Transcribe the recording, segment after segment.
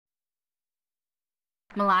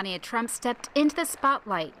Melania Trump stepped into the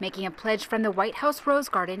spotlight, making a pledge from the White House Rose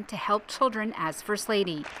Garden to help children as First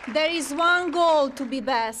Lady. There is one goal to be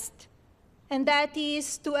best, and that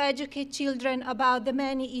is to educate children about the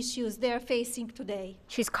many issues they are facing today.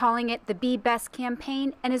 She's calling it the Be Best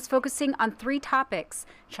campaign and is focusing on 3 topics: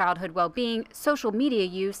 childhood well-being, social media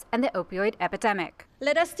use, and the opioid epidemic.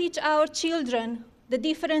 Let us teach our children the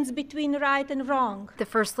difference between right and wrong. The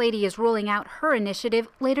First Lady is rolling out her initiative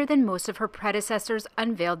later than most of her predecessors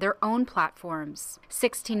unveiled their own platforms,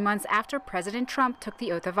 16 months after President Trump took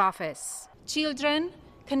the oath of office. Children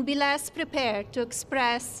can be less prepared to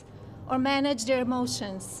express or manage their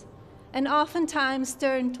emotions, and oftentimes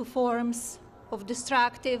turn to forms of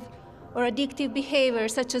destructive or addictive behavior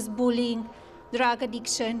such as bullying, drug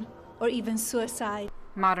addiction, or even suicide.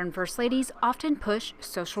 Modern First Ladies often push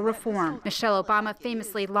social reform. Michelle Obama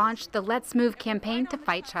famously launched the Let's Move campaign to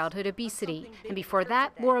fight childhood obesity. And before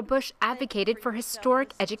that, Laura Bush advocated for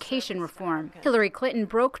historic education reform. Hillary Clinton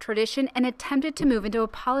broke tradition and attempted to move into a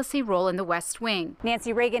policy role in the West Wing.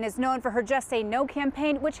 Nancy Reagan is known for her Just Say No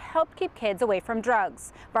campaign, which helped keep kids away from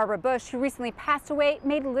drugs. Barbara Bush, who recently passed away,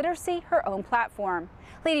 made literacy her own platform.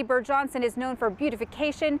 Lady Bird Johnson is known for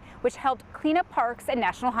beautification, which helped clean up parks and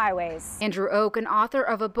national highways. Andrew Oak, an author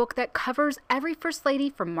of a book that covers every First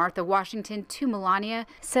Lady from Martha Washington to Melania,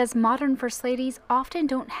 says modern First Ladies often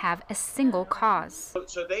don't have a single cause.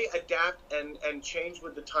 So they adapt and change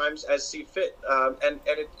with the times as see fit, and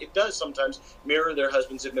it does sometimes mirror their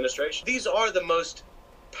husband's administration. These are the most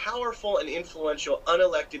powerful and influential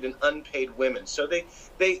unelected and unpaid women. So they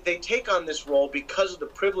take on this role because of the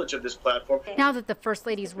privilege of this platform. Now that the First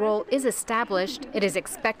Lady's role is established, it is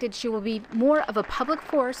expected she will be more of a public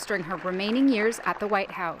force during her remaining years at the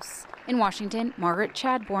White House. In Washington, Margaret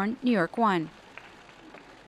Chadbourne, New York 1.